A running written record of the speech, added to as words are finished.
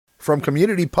From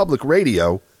Community Public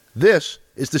Radio, this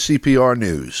is the CPR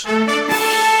News.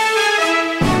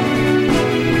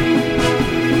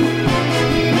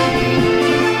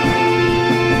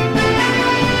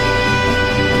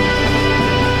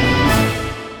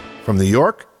 From New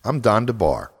York, I'm Don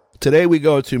DeBar. Today we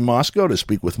go to Moscow to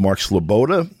speak with Mark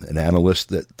Sloboda, an analyst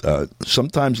that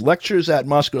sometimes lectures at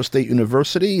Moscow State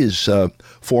University. Is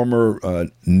former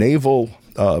naval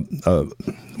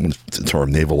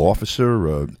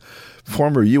officer,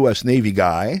 former U.S. Navy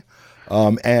guy,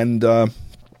 and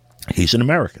he's an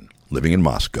American living in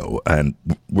Moscow. And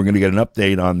we're going to get an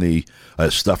update on the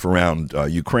stuff around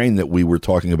Ukraine that we were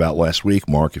talking about last week.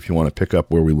 Mark, if you want to pick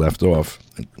up where we left off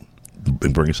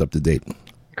and bring us up to date.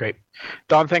 Great.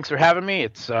 Don, thanks for having me.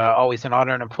 It's always an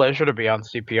honor and a pleasure to be on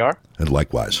CPR. And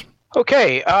likewise.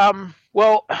 Okay.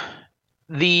 Well,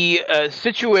 the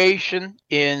situation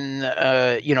in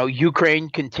Ukraine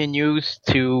continues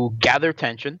to gather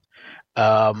tension.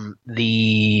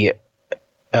 The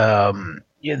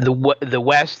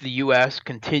West, the U.S.,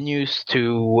 continues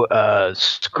to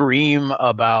scream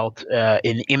about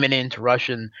an imminent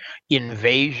Russian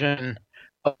invasion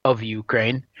of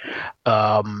Ukraine.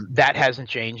 That hasn't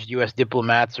changed. U.S.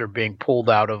 diplomats are being pulled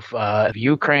out of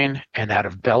Ukraine and out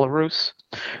of Belarus,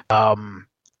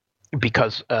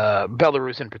 because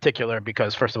Belarus in particular,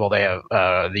 because first of all, they have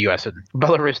the U.S. and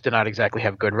Belarus do not exactly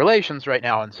have good relations right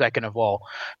now, and second of all,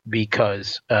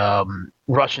 because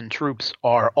Russian troops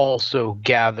are also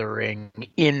gathering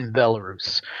in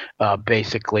Belarus,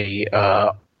 basically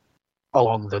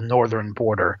along the northern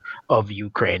border of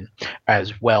Ukraine,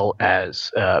 as well as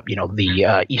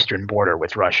the eastern border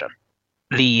with Russia.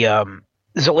 The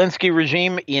Zelensky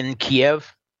regime in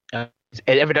Kiev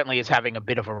evidently is having a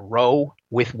bit of a row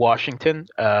with Washington.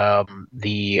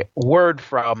 The word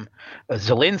from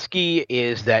Zelensky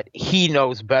is that he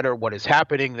knows better what is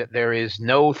happening, that there is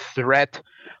no threat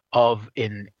of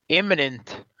an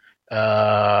imminent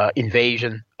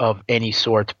invasion of any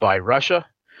sort by Russia.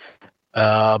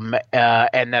 And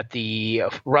that the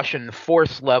Russian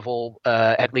force level,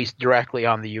 at least directly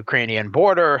on the Ukrainian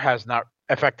border, has not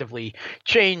effectively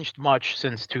changed much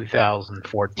since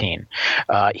 2014.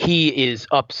 He is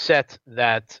upset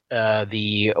that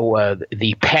the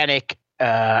panic,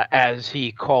 as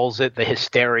he calls it, the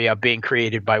hysteria being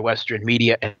created by Western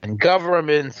media and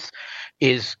governments,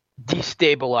 is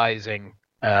destabilizing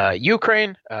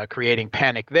Ukraine, creating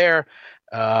panic there.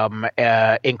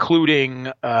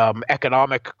 Including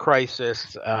economic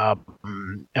crisis,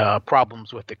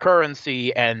 problems with the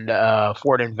currency, and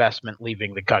foreign investment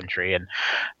leaving the country, and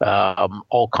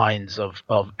all kinds of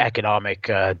economic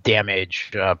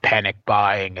damage, panic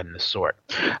buying, and the sort.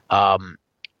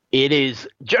 It is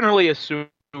generally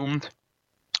assumed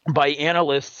by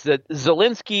analysts that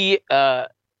Zelensky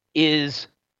is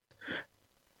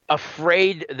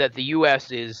afraid that the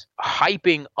U.S. is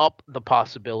hyping up the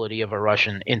possibility of a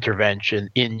Russian intervention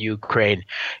in Ukraine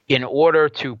in order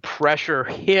to pressure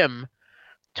him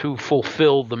to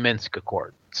fulfill the Minsk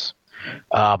Accords,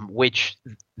 which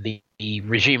the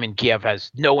regime in Kiev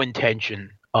has no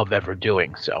intention of ever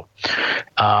doing so.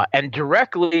 And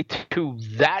directly to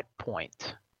that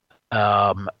point,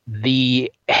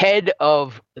 the head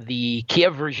of the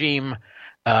Kiev regime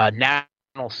National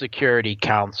Security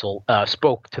Council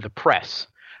spoke to the press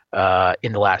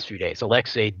in the last few days.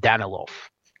 Alexei Danilov,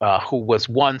 who was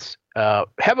once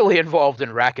heavily involved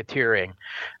in racketeering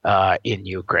in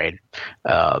Ukraine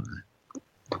back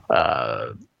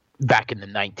in the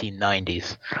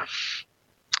 1990s.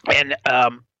 And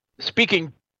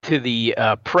speaking to the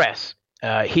press,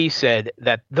 he said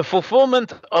that the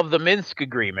fulfillment of the Minsk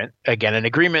agreement, again, an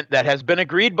agreement that has been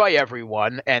agreed by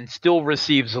everyone and still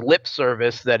receives lip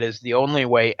service, that is the only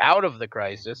way out of the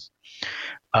crisis,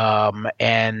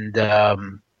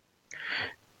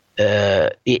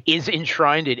 it is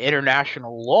enshrined in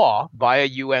international law by a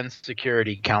UN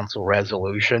Security Council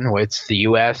resolution, which the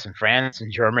U.S. and France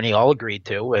and Germany all agreed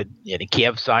to, and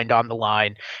Kiev signed on the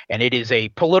line. And it is a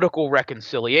political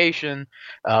reconciliation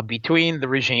between the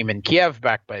regime in Kiev,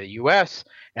 backed by the U.S.,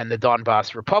 and the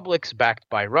Donbas republics, backed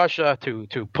by Russia, to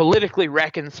politically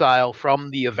reconcile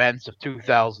from the events of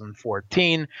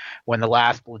 2014, when the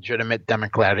last legitimate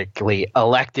democratically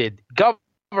elected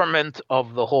government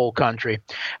of the whole country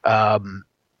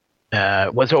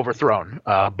was overthrown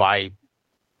by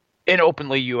an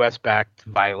openly U.S.-backed,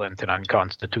 violent, and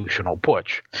unconstitutional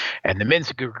putsch. And the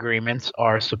Minsk agreements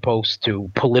are supposed to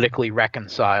politically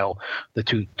reconcile the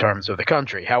two terms of the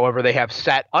country. However, they have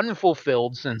sat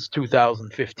unfulfilled since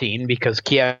 2015 because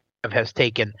Kiev has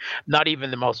taken not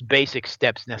even the most basic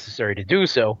steps necessary to do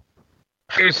so.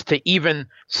 is to even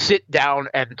sit down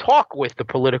and talk with the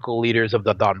political leaders of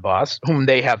the Donbass, whom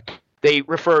they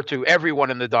refer to everyone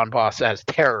in the Donbass as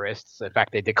terrorists. In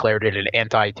fact, they declared it an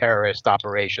anti-terrorist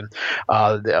operation,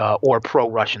 or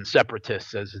pro-Russian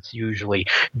separatists, as it's usually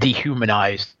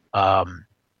dehumanized.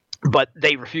 But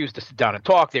they refuse to sit down and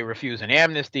talk. They refuse an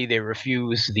amnesty. They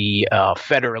refuse the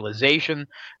federalization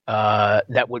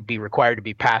that would be required to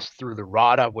be passed through the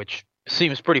Rada, which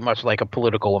seems pretty much like a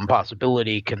political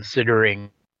impossibility considering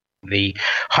the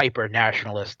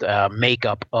hyper-nationalist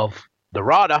makeup of the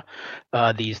Rada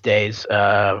these days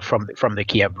from the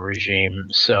Kiev regime.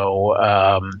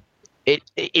 So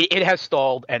it has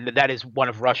stalled, and that is one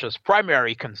of Russia's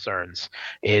primary concerns,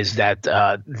 is that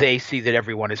they see that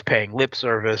everyone is paying lip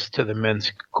service to the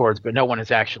Minsk Accords, but no one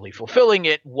is actually fulfilling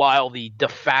it, while the de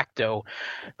facto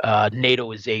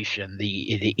NATOization,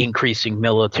 the increasing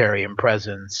military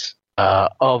presence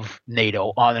of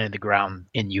NATO on the ground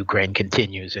in Ukraine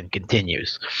continues and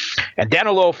continues. And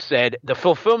Danilov said, the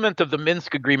fulfillment of the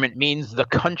Minsk agreement means the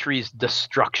country's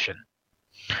destruction.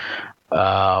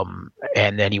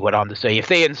 And then he went on to say, if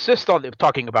they insist on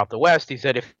talking about the West, he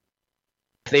said, if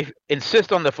they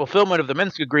insist on the fulfillment of the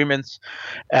Minsk agreements,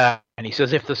 and he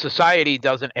says, if the society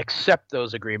doesn't accept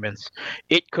those agreements,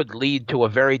 it could lead to a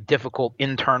very difficult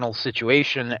internal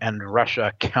situation, and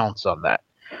Russia counts on that.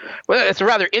 Well, it's a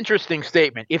rather interesting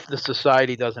statement, if the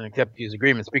society doesn't accept these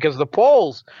agreements, because the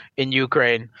polls in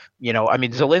Ukraine,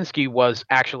 Zelensky was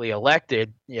actually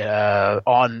elected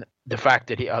on the fact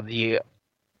that the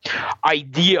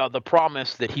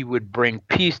promise that he would bring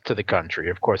peace to the country.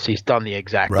 Of course, he's done the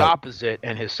exact opposite,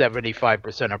 and his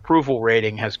 75% approval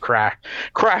rating has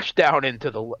crashed down into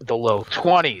the low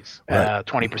 20s,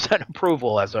 20%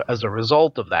 approval as a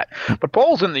result of that. But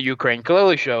polls in the Ukraine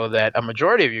clearly show that a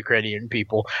majority of Ukrainian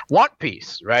people want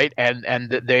peace, right? And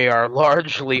they are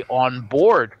largely on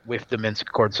board with the Minsk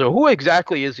Accord. So who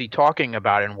exactly is he talking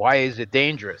about, and why is it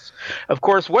dangerous? Of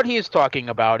course, what he is talking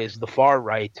about is the far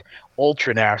right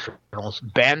ultranationals,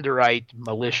 Banderite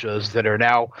militias that are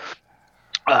now,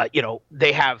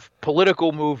 they have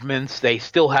political movements. They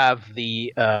still have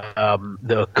the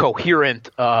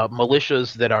coherent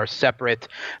militias that are separate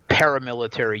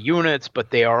paramilitary units,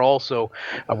 but they are also,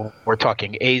 we're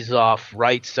talking Azov,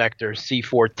 Right Sector,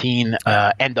 C-14,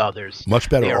 and others.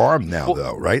 Much better armed now,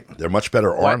 though, right? They're much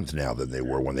better armed now than they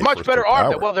were when they much better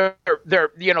armed. Power. Well, they're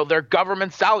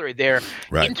government salary. They're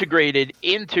integrated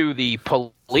into the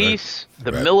police,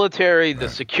 the military, the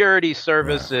security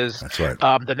services. That's right.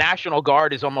 The National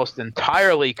Guard is almost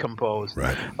entirely composed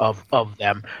of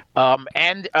them.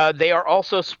 And they are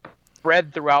also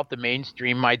spread throughout the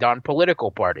mainstream Maidan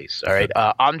political parties. All right.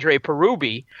 Andrei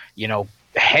Parubi,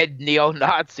 head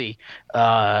neo-Nazi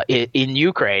in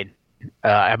Ukraine.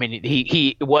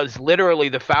 He was literally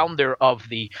the founder of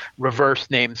the reverse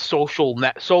named Social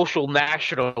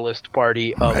Nationalist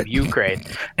Party of Ukraine.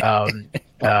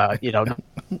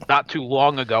 Not too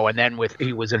long ago, and then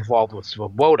he was involved with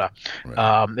Svoboda.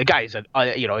 The guy is a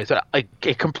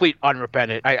complete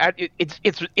unrepentant.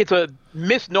 It's a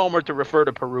misnomer to refer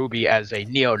to Parubi as a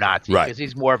neo-Nazi, because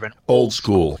he's more of an old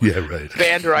school,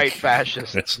 Banderite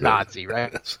fascist Nazi,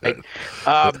 right?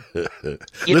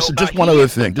 Listen, just one other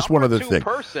thing.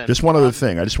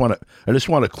 I just want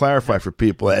to clarify for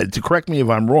people, to correct me if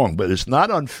I'm wrong, but it's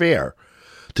not unfair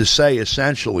to say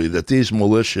essentially that these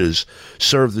militias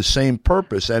serve the same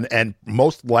purpose and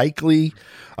most likely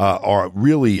are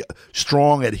really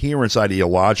strong adherents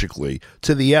ideologically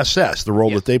to the SS, the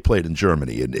role that they played in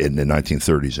Germany in the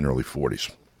 1930s and early 40s.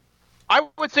 I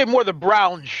would say more the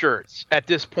brown shirts at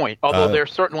this point, although they're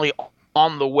certainly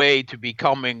on the way to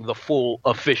becoming the full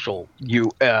official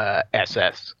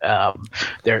SS.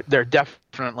 They're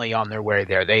definitely on their way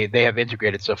there. They have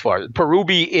integrated so far.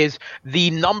 Parubi is the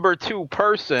number 2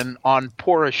 person on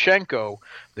Poroshenko,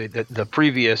 the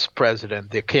previous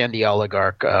president, the candy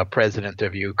oligarch president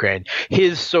of Ukraine,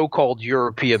 his so-called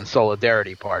European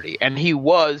Solidarity Party. And he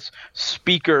was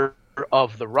Speaker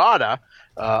of the Rada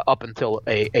up until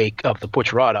of the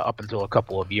Putsch Rada up until a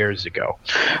couple of years ago.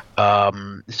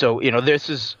 This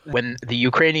is when the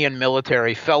Ukrainian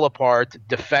military fell apart,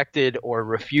 defected, or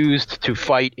refused to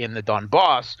fight in the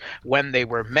Donbass, when they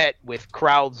were met with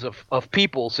crowds of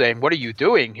people saying, "What are you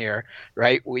doing here?"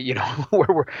 Right? And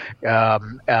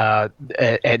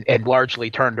largely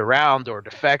turned around or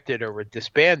defected or were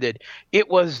disbanded. It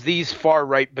was these far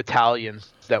right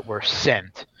battalions that were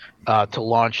sent to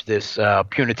launch this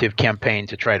punitive campaign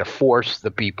to try to force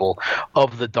the people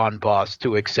of the Donbass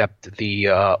to accept the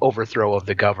overthrow of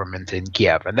the government in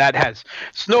Kiev. And that has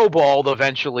snowballed.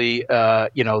 Eventually,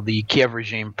 the Kiev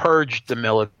regime purged the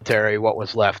military, what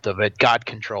was left of it, got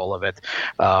control of it,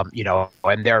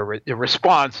 and their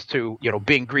response to,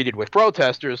 being greeted with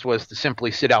protesters was to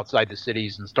simply sit outside the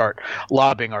cities and start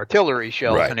lobbing artillery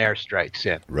shells and airstrikes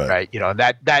in. Right. And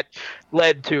that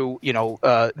led to,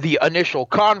 the initial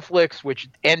conflicts, which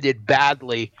ended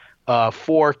badly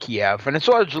for Kiev. And it's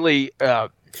largely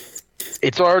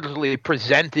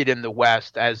presented in the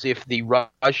West as if the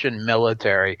Russian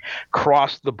military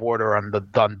crossed the border on the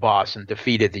Donbass and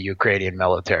defeated the Ukrainian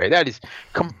military. That is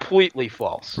completely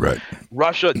false. Right.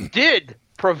 Russia did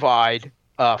provide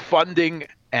funding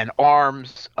and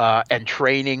arms and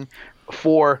training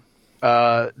for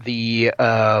the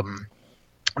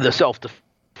self-defense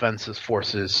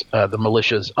forces, the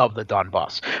militias of the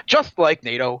Donbass, just like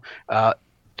NATO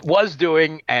was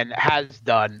doing and has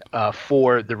done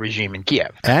for the regime in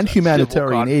Kiev. And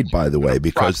humanitarian aid, by the way,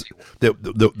 because the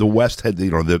West had,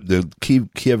 the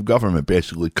Kiev government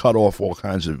basically cut off all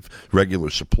kinds of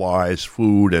regular supplies,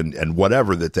 food, and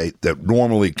whatever that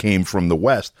normally came from the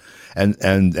West. And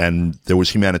there was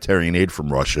humanitarian aid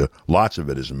from Russia, lots of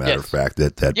it, as a matter of fact, was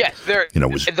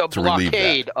the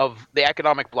blockade of the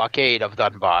economic blockade of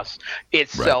Donbass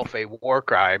itself, a war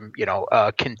crime,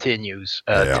 continues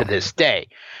to this day.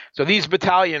 So these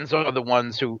battalions are the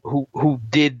ones who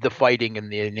did the fighting in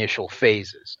the initial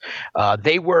phases.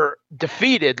 They were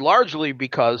defeated largely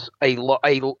because a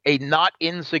not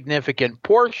insignificant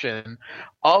portion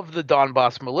of the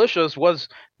Donbass militias was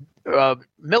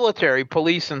military,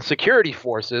 police, and security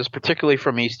forces, particularly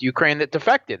from East Ukraine, that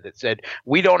defected, that said,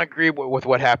 we don't agree with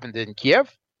what happened in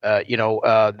Kiev.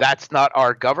 That's not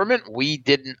our government. We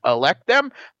didn't elect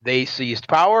them. They seized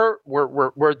power.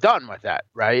 We're done with that,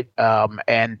 right?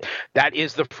 And that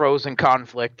is the frozen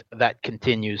conflict that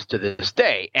continues to this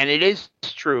day. And it is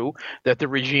true that the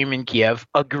regime in Kiev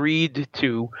agreed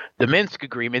to the Minsk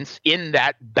agreements in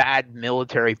that bad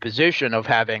military position of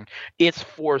having its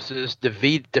forces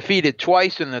defeated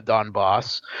twice in the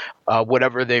Donbass,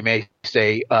 whatever they may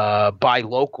say, by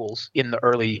locals in the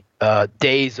early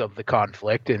days of the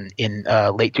conflict in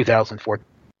late 2014.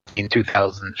 In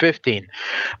 2015,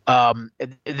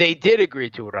 they did agree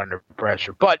to it under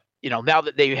pressure. But now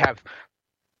that they have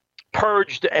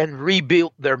purged and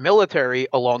rebuilt their military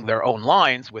along their own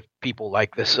lines with people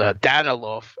like this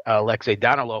Alexei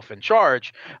Danilov in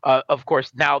charge, of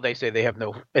course, now they say they have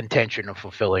no intention of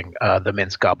fulfilling the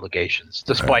Minsk obligations,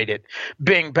 despite it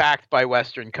being backed by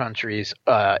Western countries,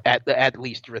 at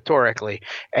least rhetorically,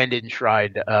 and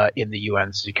enshrined in the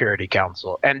UN Security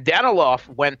Council. And Danilov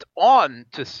went on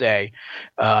to say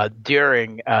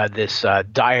during this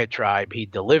diatribe he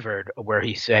delivered, where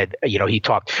he said, he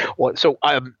talked.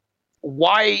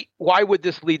 Why would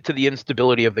this lead to the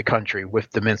instability of the country with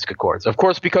the Minsk Accords? Of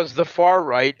course, because the far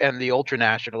right and the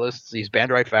ultranationalists, these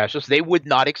band-right fascists, they would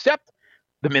not accept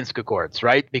the Minsk Accords,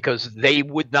 right? Because they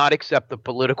would not accept the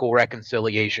political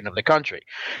reconciliation of the country.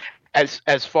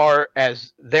 As far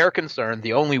as they're concerned,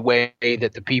 the only way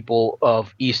that the people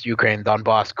of East Ukraine,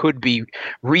 Donbass, could be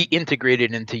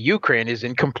reintegrated into Ukraine is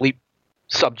in complete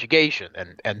subjugation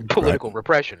and political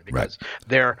repression, because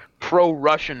their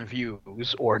pro-Russian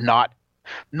views, or not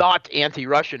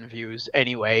anti-Russian views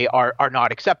anyway, are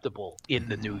not acceptable in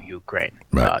the new Ukraine.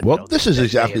 Right. This is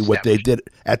exactly what they did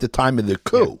at the time of the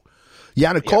coup.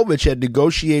 Yanukovych had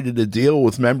negotiated a deal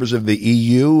with members of the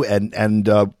EU and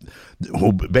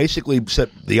who basically said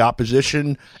the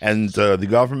opposition and the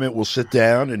government will sit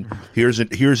down and here's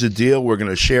a deal. We're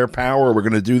going to share power. We're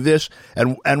going to do this.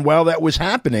 And while that was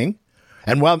happening,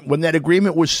 and when that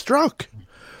agreement was struck,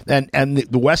 and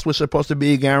the West was supposed to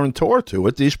be a guarantor to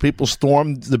it, these people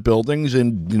stormed the buildings,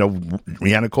 and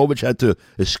Yanukovych had to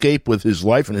escape with his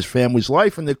life and his family's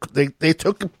life, and they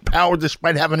took power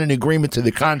despite having an agreement to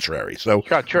the contrary. So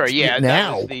now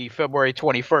that was the February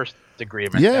 21st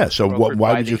agreement. Yeah. So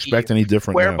why would you expect any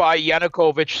different? Whereby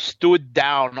Yanukovych stood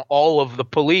down all of the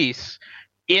police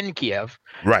in Kiev,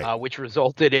 which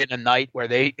resulted in a night where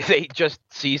they just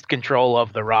seized control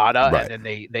of the Rada, and then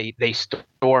they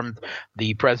stormed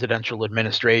the presidential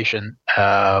administration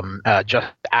just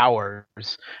hours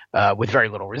with very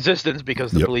little resistance,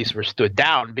 because the police were stood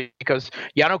down, because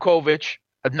Yanukovych,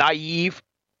 naive,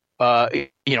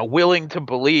 willing to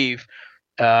believe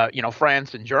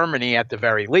France and Germany at the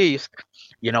very least,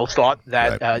 thought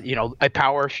that a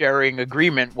power sharing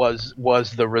agreement was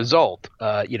the result,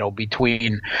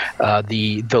 between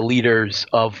the leaders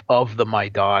of the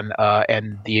Maidan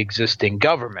and the existing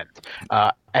government.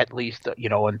 At least,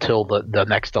 until the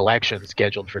next election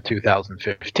scheduled for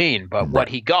 2015. But what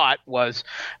he got was,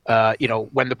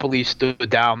 when the police stood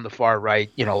down, the far right,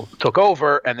 took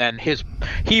over, and then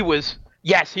he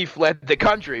fled the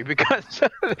country because,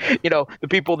 the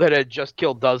people that had just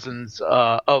killed dozens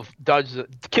of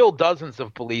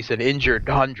police and injured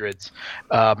hundreds,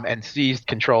 and seized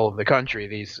control of the country.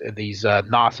 These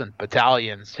nascent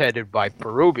battalions headed by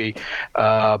Perubi,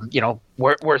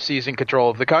 we're seizing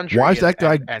control of the country. Why has that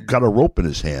guy got a rope in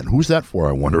his hand? Who's that for,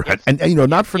 I wonder? And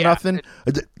not for nothing.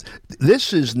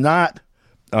 This is not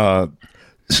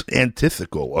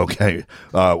antithetical, okay,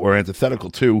 or antithetical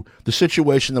to the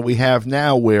situation that we have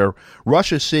now, where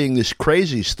Russia's seeing this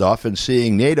crazy stuff and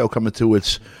seeing NATO coming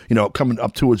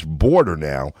up to its border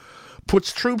now,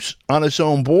 puts troops on its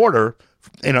own border,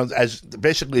 as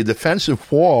basically a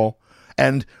defensive wall,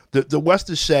 and the West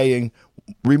is saying,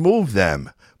 remove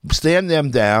them. Stand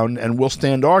them down, and we'll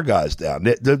stand our guys down.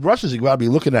 The Russians have got to be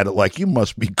looking at it like, you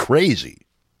must be crazy.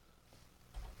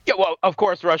 Yeah, well, of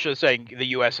course, Russia is saying the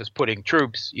U.S. is putting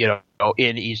troops,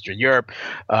 in Eastern Europe.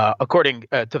 According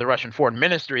to the Russian Foreign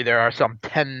Ministry, there are some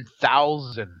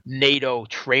 10,000 NATO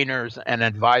trainers and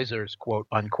advisors, quote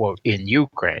unquote, in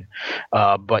Ukraine.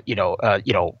 But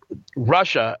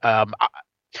Russia.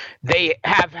 They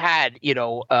have had,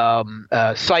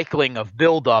 cycling of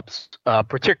buildups,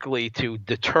 particularly to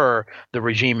deter the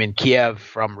regime in Kiev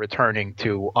from returning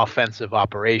to offensive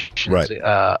operations,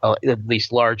 at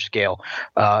least large scale,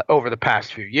 over the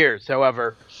past few years.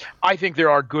 However, I think there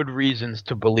are good reasons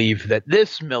to believe that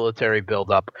this military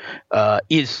buildup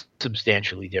is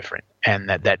substantially different, and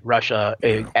that Russia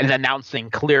and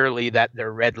announcing clearly that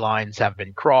their red lines have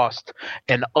been crossed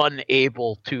and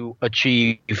unable to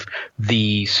achieve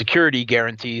the security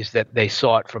guarantees that they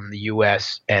sought from the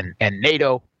U.S. and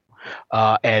NATO,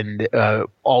 and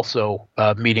also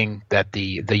meaning that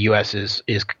the U.S. is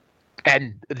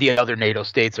and the other NATO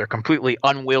states are completely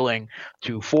unwilling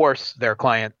to force their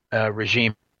client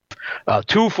regime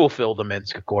to fulfill the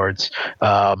Minsk Accords,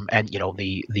 and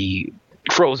the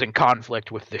frozen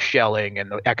conflict with the shelling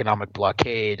and the economic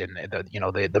blockade and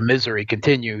the misery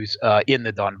continues in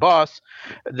the Donbass,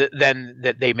 then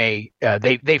that they may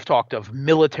they've talked of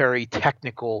military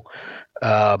technical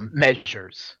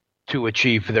measures to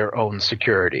achieve their own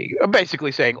security,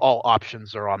 basically saying all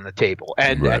options are on the table.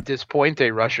 And at this point,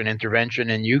 a Russian intervention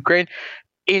in Ukraine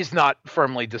is not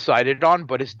firmly decided on,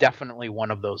 but is definitely one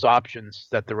of those options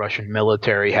that the Russian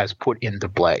military has put into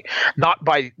play. Not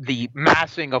by the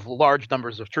massing of large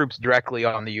numbers of troops directly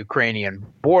on the Ukrainian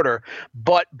border,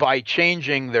 but by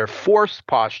changing their force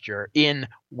posture in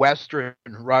Western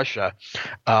Russia,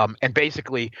 and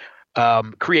basically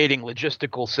creating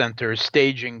logistical centers,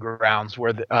 staging grounds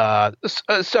where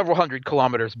several hundred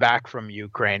kilometers back from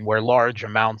Ukraine, where large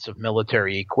amounts of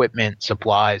military equipment,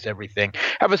 supplies, everything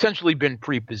have essentially been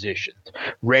pre-positioned,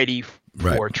 ready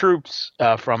for troops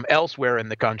from elsewhere in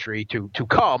the country to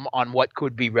come on what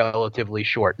could be relatively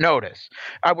short notice.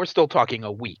 We're still talking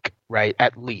a week, right,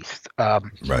 at least.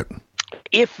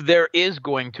 If there is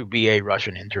going to be a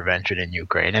Russian intervention in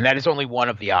Ukraine, and that is only one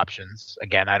of the options,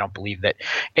 again, I don't believe that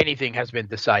anything has been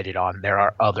decided on. There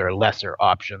are other lesser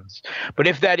options. But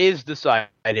if that is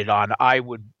decided on, I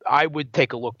would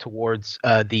take a look towards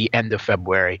the end of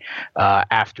February,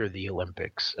 after the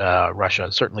Olympics.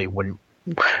 Russia certainly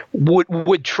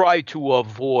would try to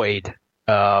avoid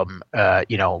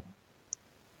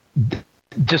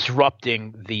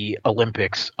disrupting the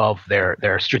Olympics of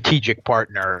their strategic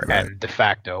partner and de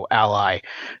facto ally,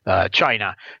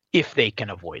 China, if they can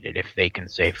avoid it, if they can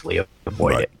safely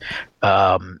avoid it.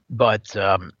 But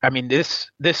I mean, this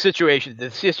situation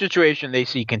they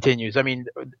see continues. I mean,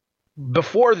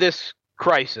 before this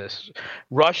crisis,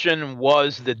 Russian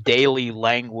was the daily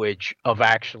language of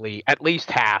actually at least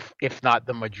half, if not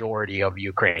the majority, of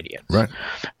Ukrainians.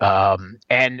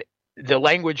 And the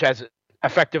language has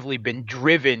effectively been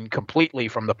driven completely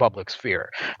from the public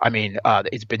sphere. I mean,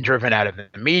 it's been driven out of the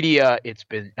media. It's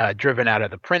been driven out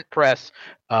of the print press.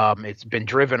 It's been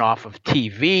driven off of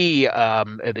TV,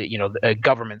 the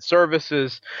government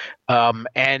services.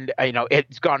 And,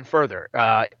 it's gone further.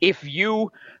 If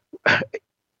you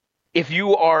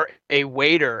are a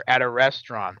waiter at a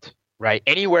restaurant, right,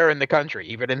 anywhere in the country,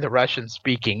 even in the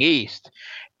Russian-speaking East,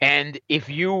 and if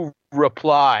you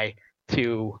reply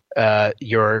to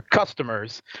your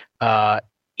customers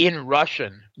in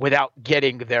Russian without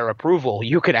getting their approval,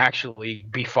 you can actually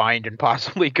be fined and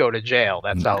possibly go to jail.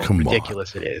 That's how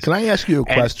ridiculous it is. Can I ask you a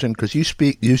question? Because you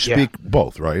speak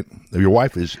both, right? Your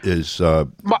wife is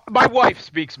my wife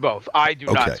speaks both. I do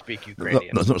not speak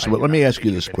Ukrainian. So let me ask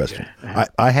you this question.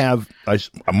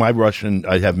 My Russian,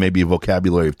 I have maybe a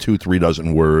vocabulary of 2-3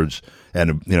 dozen words,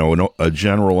 and a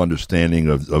general understanding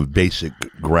of basic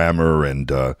grammar and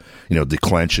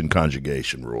declension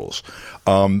conjugation rules,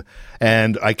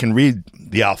 and I can read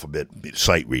the alphabet,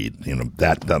 sight read.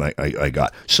 That I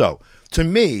got. So to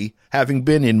me, having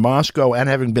been in Moscow and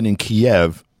having been in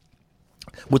Kiev,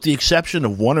 with the exception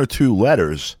of 1 or 2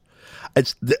 letters,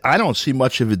 I don't see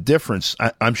much of a difference.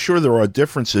 I'm sure there are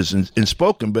differences in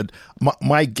spoken, but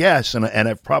my guess, and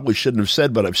I probably shouldn't have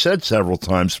said, but I've said several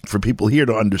times for people here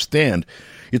to understand,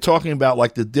 you're talking about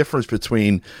like the difference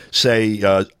between,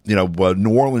 say,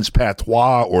 New Orleans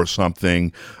patois or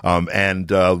something,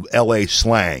 and L.A.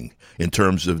 slang. In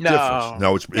terms of difference,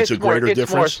 no, it's a greater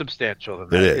difference. It's more substantial than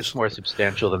that. It is. It's more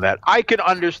substantial than that. I can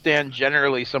understand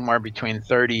generally somewhere between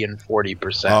 30 and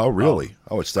 40%. Oh, really?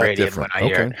 It's that different.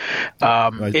 Okay.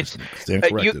 It's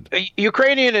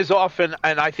Ukrainian is often,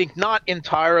 and I think not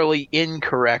entirely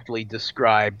incorrectly,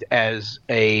 described as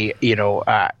a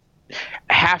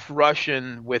half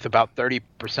Russian with about 30%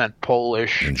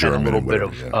 Polish and a little bit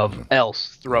of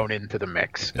else thrown into the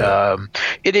mix. Yeah.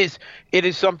 It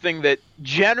is something that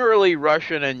generally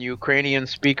Russian and Ukrainian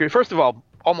speakers. First of all,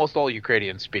 almost all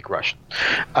Ukrainians speak Russian.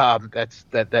 That's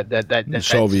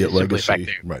Soviet legacy,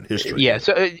 right? History. Yeah.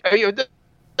 So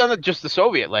not just the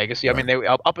Soviet legacy. I mean, they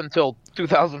up until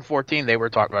 2014 they were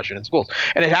taught Russian in schools,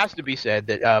 and it has to be said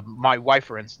that my wife,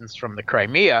 for instance, from the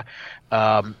Crimea,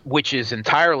 which is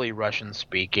entirely Russian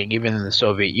speaking, even in the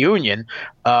Soviet Union,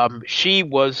 she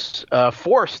was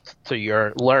forced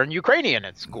to learn Ukrainian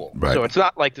at school. Right. So it's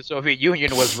not like the Soviet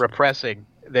Union was repressing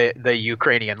the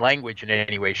Ukrainian language in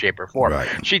any way, shape, or form. Right.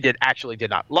 She did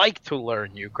not like to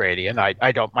learn Ukrainian. I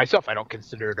don't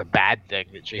consider it a bad thing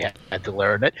that she had to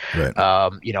learn it. Right.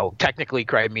 Technically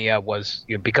Crimea was,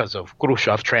 because of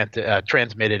Khrushchev,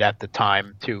 transmitted at the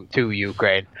time to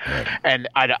Ukraine. Right. And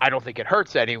I don't think it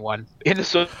hurts anyone in the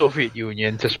Soviet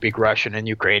Union to speak Russian and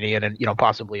Ukrainian and,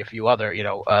 possibly a few other,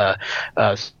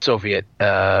 Soviet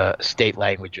state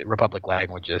republic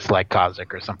languages like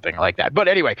Kazakh or something like that. But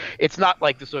anyway, it's not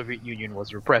like the Soviet Union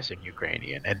was repressing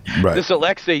Ukrainian. And this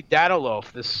Alexei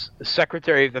Danilov, this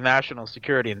Secretary of the National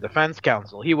Security and Defense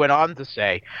Council, he went on to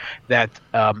say that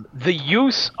the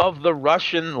use of the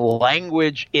Russian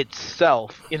language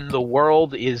itself in the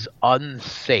world is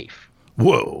unsafe.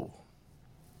 Whoa.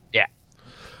 Yeah.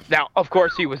 Now, of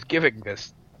course, he was giving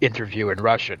this interview in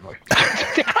Russian.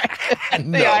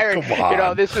 The irony, come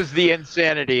on. This is the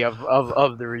insanity of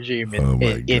the regime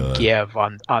in Kiev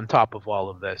on top of all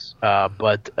of this.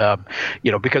 But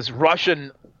because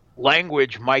Russian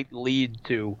language might lead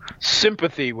to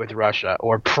sympathy with Russia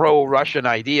or pro-Russian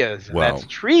ideas, and that's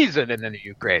treason in the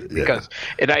Ukraine. Because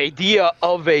an idea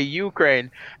of a Ukraine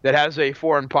that has a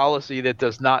foreign policy that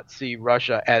does not see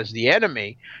Russia as the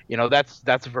enemy,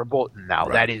 that's verboten now.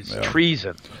 Right. That is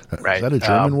treason. Right? Is that a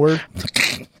German word?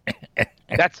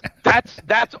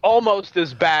 That's almost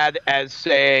as bad as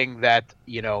saying that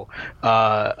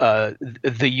the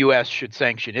U.S. should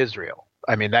sanction Israel.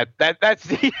 I mean that's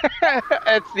the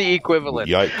that's the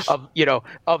equivalent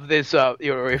of this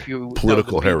if you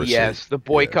political heresy. Yes, the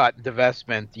boycott and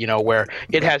divestment, where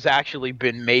it has actually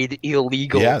been made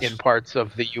illegal in parts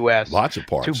of the U.S. Lots of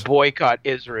parts to boycott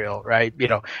Israel, right?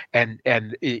 And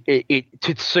it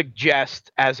to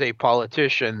suggest as a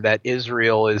politician that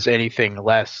Israel is anything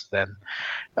less than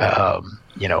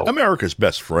America's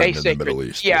best friend in the Middle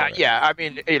East. Yeah. I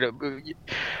mean,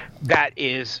 that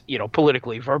is,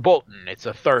 politically verboten. It's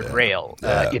a third rail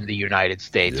in the United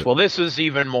States. Yeah. Well, this is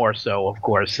even more so, of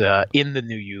course, in the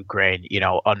new Ukraine,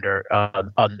 under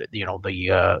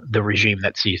the regime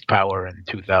that seized power in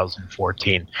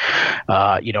 2014,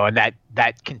 and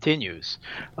that continues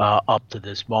up to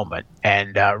this moment.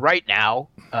 And right now,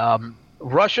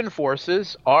 Russian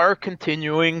forces are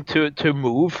continuing to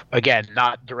move, again,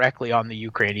 not directly on the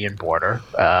Ukrainian border.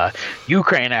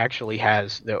 Ukraine actually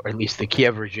has, or at least the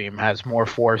Kiev regime has, more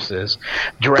forces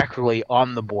directly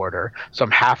on the border,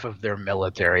 some half of their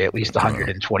military, at least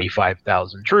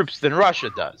 125,000 troops, than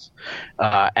Russia does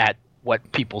at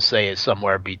what people say is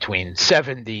somewhere between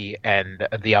 70 and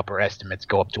the upper estimates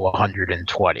go up to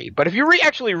 120. But if you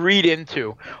actually read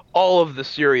into all of the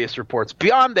serious reports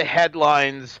beyond the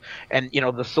headlines and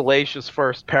the salacious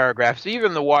first paragraphs,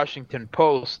 even the Washington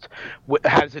Post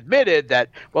has admitted that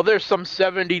there's some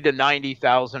 70 to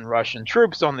 90,000 Russian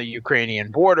troops on the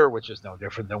Ukrainian border, which is no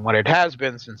different than what it has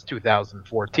been since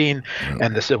 2014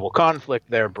 and the civil conflict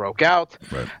there broke out.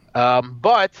 Right.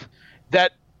 But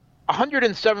that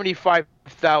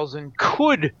 175,000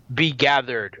 could be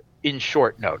gathered in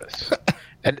short notice.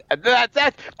 And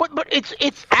but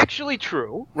it's actually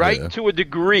true, right? Yeah. To a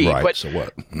degree. Right. But so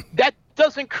what? That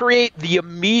doesn't create the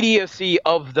immediacy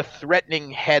of the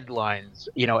threatening headlines,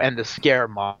 and the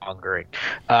scaremongering.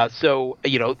 So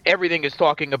everything is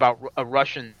talking about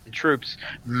Russian troops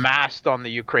massed on the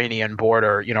Ukrainian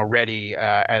border, ready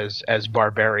as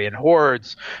barbarian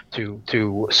hordes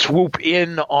to swoop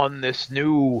in on this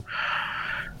new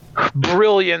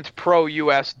brilliant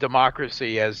pro-U.S.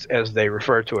 democracy, as they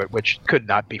refer to it, which could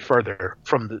not be further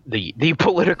from the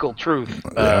political truth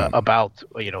about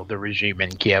the regime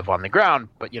in Kiev on the ground.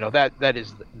 But that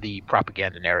is the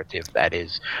propaganda narrative. That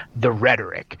is the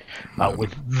rhetoric,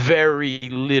 with very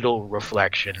little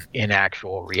reflection in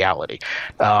actual reality.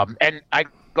 And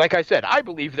like I said, I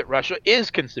believe that Russia is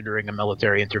considering a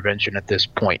military intervention at this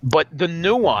point. But the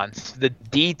nuance, the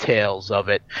details of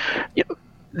it,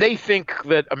 they think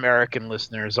that American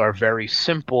listeners are very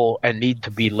simple and need to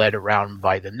be led around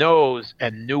by the nose,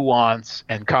 and nuance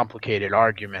and complicated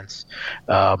arguments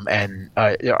and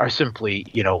are simply,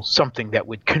 something that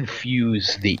would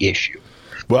confuse the issue.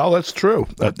 Well, that's true.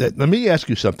 Let me ask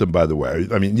you something, by the way.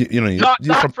 I mean, you're not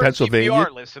from for Pennsylvania.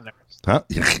 CPR listeners. Huh?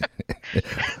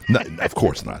 No, of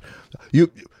course not.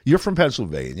 You're from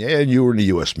Pennsylvania, and you were in the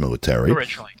U.S. military.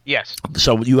 Originally, yes.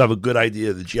 So you have a good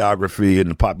idea of the geography and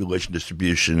the population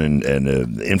distribution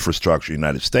and infrastructure of the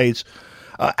United States.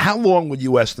 How long would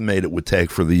you estimate it would take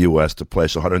for the U.S. to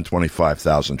place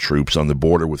 125,000 troops on the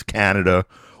border with Canada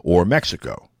or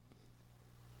Mexico?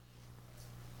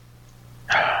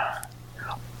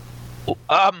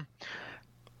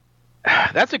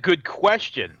 That's a good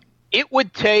question. It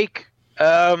would take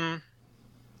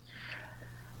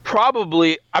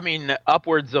probably,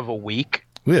 upwards of a week.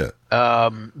 Yeah.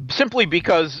 Simply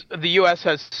because the U.S.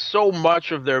 has so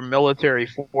much of their military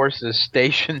forces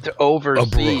stationed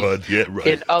overseas. Abroad, yeah, right.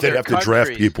 In other They'd have countries. to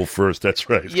draft people first. That's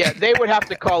right. Yeah, they would have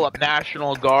to call up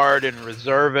National Guard and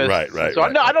reservists. Right. So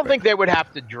I don't think they would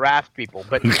have to draft people,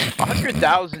 but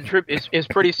 100,000 troops is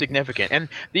pretty significant. And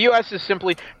the U.S. is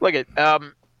simply look at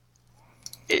the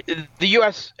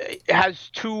U.S. has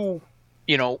two,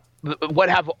 what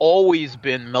have always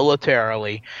been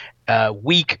militarily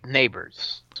weak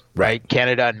neighbors, right?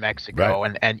 Canada and Mexico,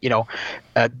 right. and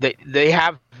they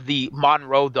have the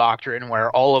Monroe Doctrine, where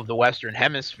all of the Western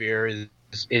Hemisphere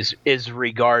is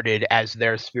regarded as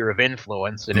their sphere of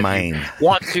influence. And if you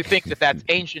want to think that that's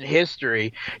ancient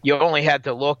history, you only had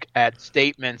to look at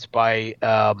statements by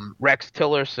Rex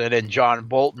Tillerson and John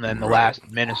Bolton in the last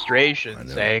administration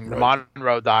saying the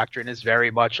Monroe Doctrine is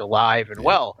very much alive and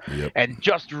well. Yep. And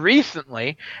just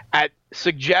recently, at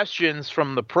suggestions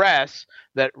from the press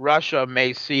that Russia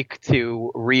may seek to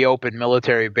reopen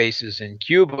military bases in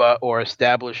Cuba or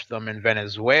establish them in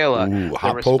Venezuela,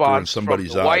 the response from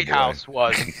the White House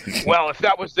was, well, if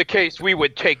that was the case, we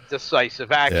would take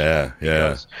decisive action. Yeah.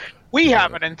 Because we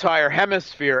have an entire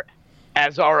hemisphere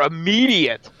as our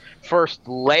immediate first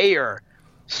layer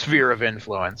sphere of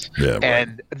influence,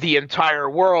 and the entire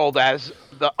world as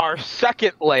our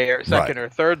second or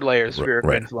third layer sphere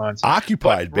of influence.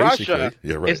 Occupied, but basically.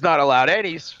 Russia is not allowed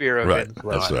any sphere of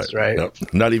influence. That's right? No,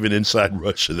 not even inside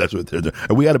Russia. That's what they're doing.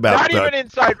 And we got about not even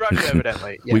inside Russia,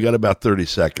 evidently. Yeah. We got about 30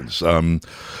 seconds.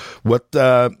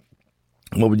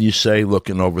 What would you say,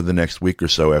 looking over the next week or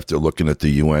so after looking at the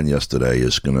UN yesterday,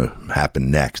 is going to happen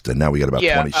next? And now we got about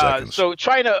 20 seconds. So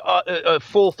China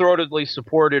full-throatedly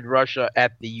supported Russia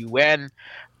at the UN.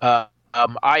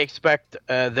 I expect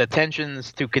the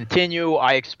tensions to continue.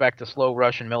 I expect a slow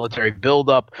Russian military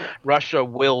buildup. Russia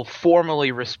will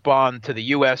formally respond to the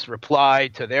U.S. reply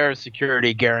to their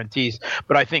security guarantees,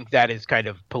 but I think that is kind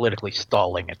of politically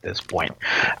stalling at this point.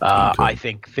 I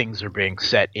think things are being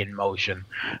set in motion,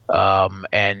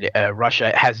 and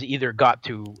Russia has either got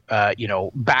to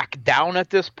back down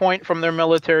at this point from their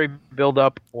military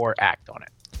buildup or act on it.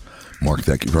 Mark,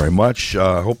 thank you very much.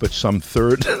 I hope it's some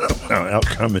third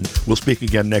outcome, and we'll speak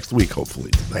again next week, hopefully.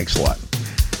 Thanks a lot.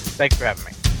 Thanks for having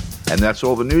me. And that's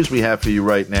all the news we have for you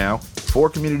right now. For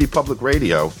Community Public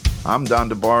Radio, I'm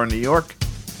Don DeBar in New York.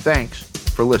 Thanks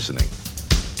for listening.